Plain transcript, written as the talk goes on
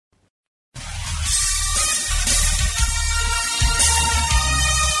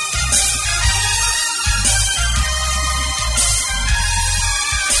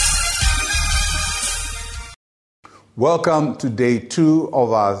Welcome to day 2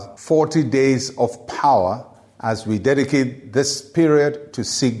 of our 40 days of power as we dedicate this period to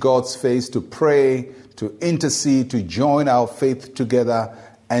seek God's face, to pray, to intercede, to join our faith together,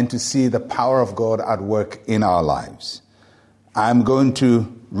 and to see the power of God at work in our lives. I'm going to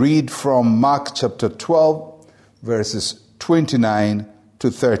read from Mark chapter 12, verses 29 to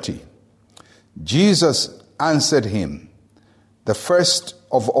 30. Jesus answered him, "The first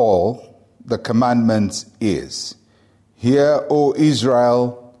of all the commandments is, Hear, O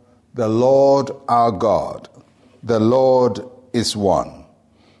Israel, the Lord our God, the Lord is one.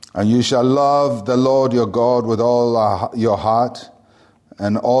 And you shall love the Lord your God with all your heart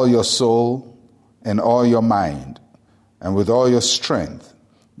and all your soul and all your mind and with all your strength.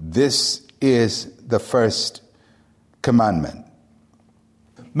 This is the first commandment."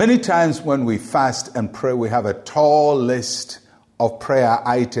 Many times when we fast and pray, we have a tall list of prayer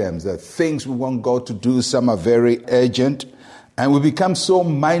items, the things we want God to do. Some are very urgent, and we become so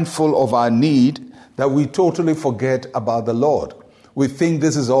mindful of our need that we totally forget about the Lord. We think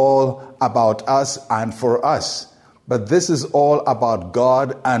this is all about us and for us, but this is all about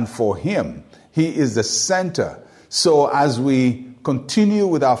God and for Him. He is the center. So as we continue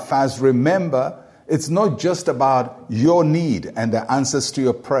with our fast, remember, it's not just about your need and the answers to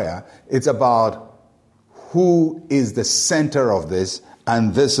your prayer. It's about who is the center of this,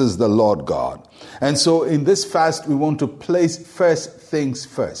 and this is the Lord God. And so in this fast, we want to place first things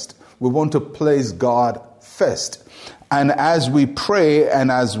first. We want to place God first. And as we pray and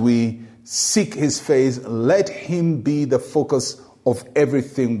as we seek His face, let Him be the focus of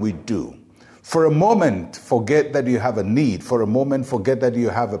everything we do. For a moment, forget that you have a need. For a moment, forget that you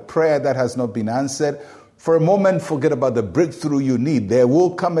have a prayer that has not been answered. For a moment, forget about the breakthrough you need. There will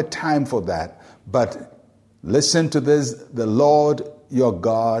come a time for that. But listen to this, the Lord your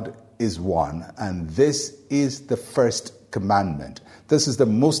God is one, and this is the first commandment. This is the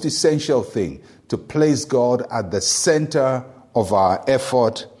most essential thing, to place God at the center of our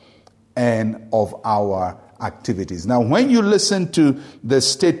effort and of our activities. Now, when you listen to the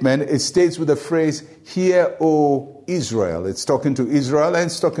statement, it states with the phrase, "Hear, O Israel." It's talking to Israel and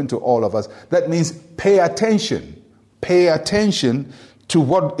it's talking to all of us. That means pay attention. Pay attention to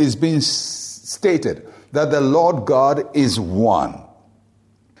what is being stated, that the Lord God is one.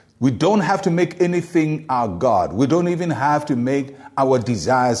 We don't have to make anything our God. We don't even have to make our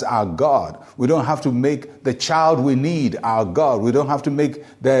desires our God. We don't have to make the child we need our God. We don't have to make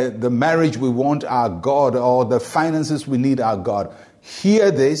the marriage we want our God, or the finances we need our God. Hear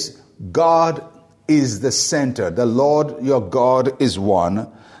this, God is the center. The Lord your God is one,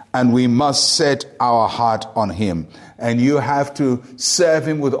 and we must set our heart on Him. And you have to serve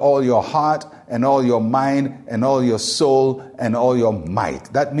Him with all your heart and all your mind and all your soul and all your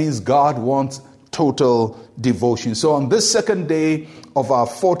might. That means God wants total devotion. So on this second day of our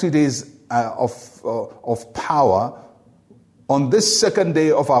 40 days of power, on this second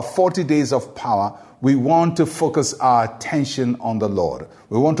day of our 40 days of power, we want to focus our attention on the Lord.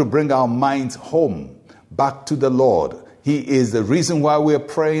 We want to bring our minds home, back to the Lord. He is the reason why we are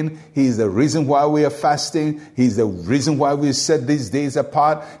praying. He is the reason why we are fasting. He is the reason why we set these days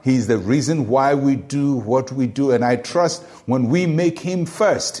apart. He is the reason why we do what we do. And I trust when we make Him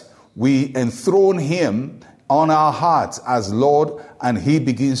first, we enthrone Him on our hearts as Lord, and He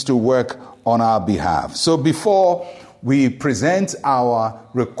begins to work on our behalf. So before we present our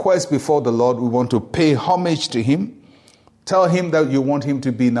request before the Lord, we want to pay homage to Him. Tell Him that you want Him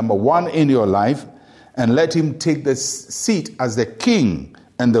to be number one in your life, and let Him take the seat as the King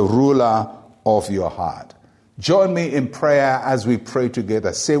and the ruler of your heart. Join me in prayer as we pray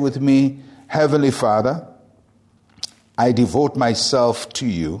together. Say with me, Heavenly Father, I devote myself to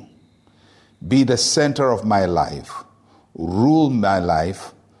You. Be the center of my life. Rule my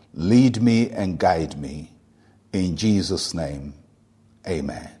life. Lead me and guide me. In Jesus' name,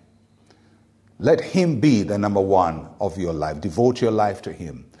 amen. Let Him be the number one of your life. Devote your life to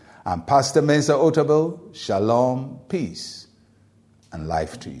Him. I'm Pastor Mensa Otabil. Shalom, peace, and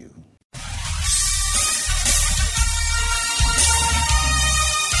life to you.